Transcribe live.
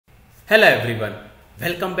Hello everyone,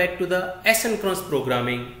 welcome back to the asynchronous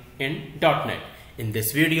programming in .NET. In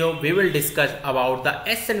this video, we will discuss about the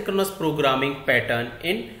asynchronous programming pattern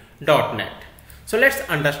in .NET. So let's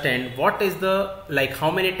understand what is the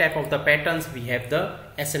how many type of the patterns we have the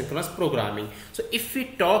asynchronous programming. So if we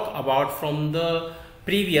talk about from the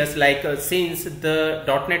previous since the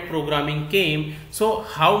 .NET programming came, so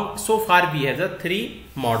far we have the three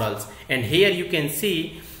models, and here you can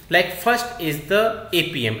see first is the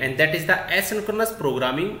APM, and that is the asynchronous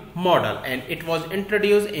programming model, and it was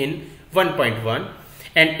introduced in 1.1,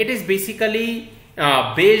 and it is basically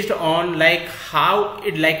based on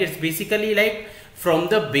it's basically from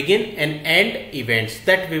the begin and end events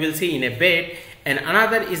that we will see in a bit. And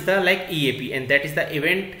another is the EAP, and that is the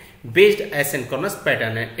event-based asynchronous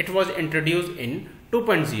pattern, and it was introduced in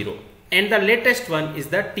 2.0. And the latest one is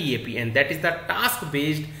the TAP, and that is the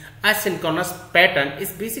task-based asynchronous pattern,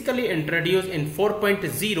 is basically introduced in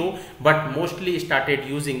 4.0 but mostly started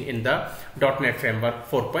using in the .NET Framework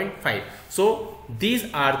 4.5. So these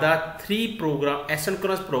are the three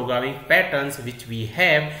asynchronous programming patterns which we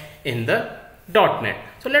have in the .NET.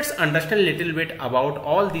 So let's understand a little bit about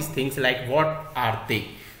all these things, what are they.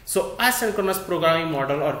 So asynchronous programming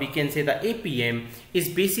model, or we can say the APM, is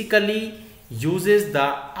basically uses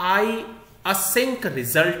the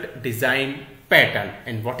IAsyncResult design pattern.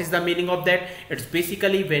 And what is the meaning of that? It's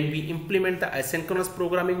basically when we implement the asynchronous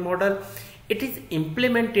programming model, it is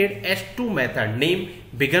implemented as two methods, name,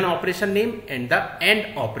 BeginOperationName and the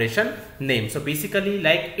EndOperationName. So basically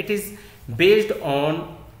it is based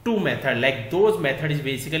on two methods, those methods is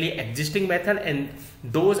basically existing method, and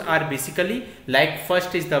those are basically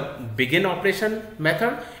first is the begin operation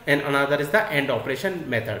method and another is the end operation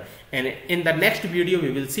method. And in the next video we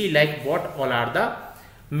will see what all are the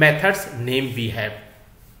methods name we have,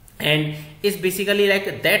 and it's basically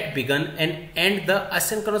that begin and end the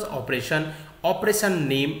asynchronous operation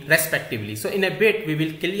name respectively. So in a bit we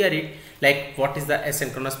will clear it what is the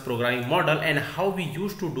asynchronous programming model and how we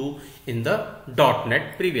used to do in the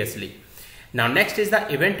 .NET previously. Now next is the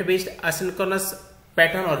event-based asynchronous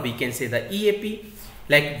pattern, or we can say the EAP,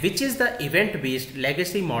 which is the event-based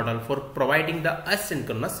legacy model for providing the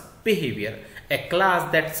asynchronous behavior. A class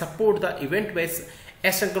that support the event-based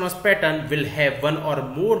asynchronous pattern will have one or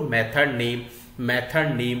more method name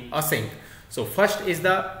MethodNameAsync. So first is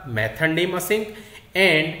the MethodNameAsync,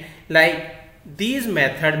 and these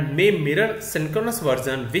methods may mirror synchronous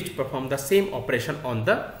version which perform the same operation on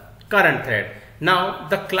the current thread. Now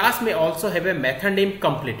the class may also have a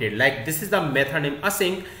MethodNameCompleted, this is the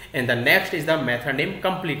MethodNameAsync, and the next is the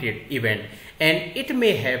MethodNameCompleted event, and it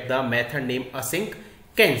may have the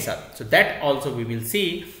MethodNameAsyncCancel. So that also we will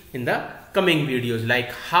see in the coming videos,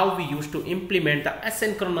 how we used to implement the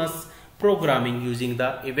asynchronous programming using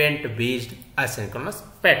the event-based asynchronous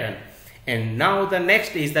pattern. And now the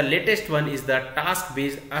next is the latest one is the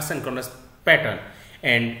task-based asynchronous pattern.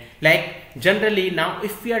 And generally now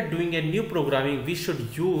if we are doing a new programming, we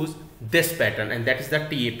should use this pattern, and that is the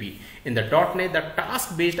TAP. In the .NET, the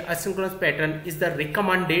task-based asynchronous pattern is the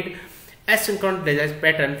recommended asynchronous design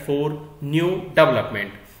pattern for new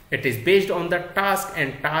development. It is based on the task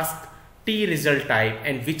and task T result type,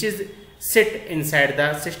 and which is sit inside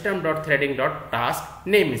the system.threading.task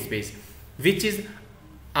namespace, which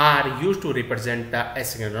are used to represent the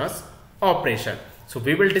asynchronous operation. So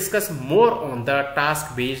we will discuss more on the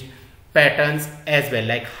task based patterns as well,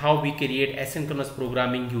 how we create asynchronous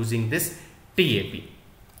programming using this TAP.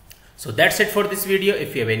 So that's it for this video.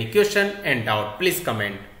 If you have any question and doubt, please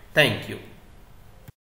comment. Thank you.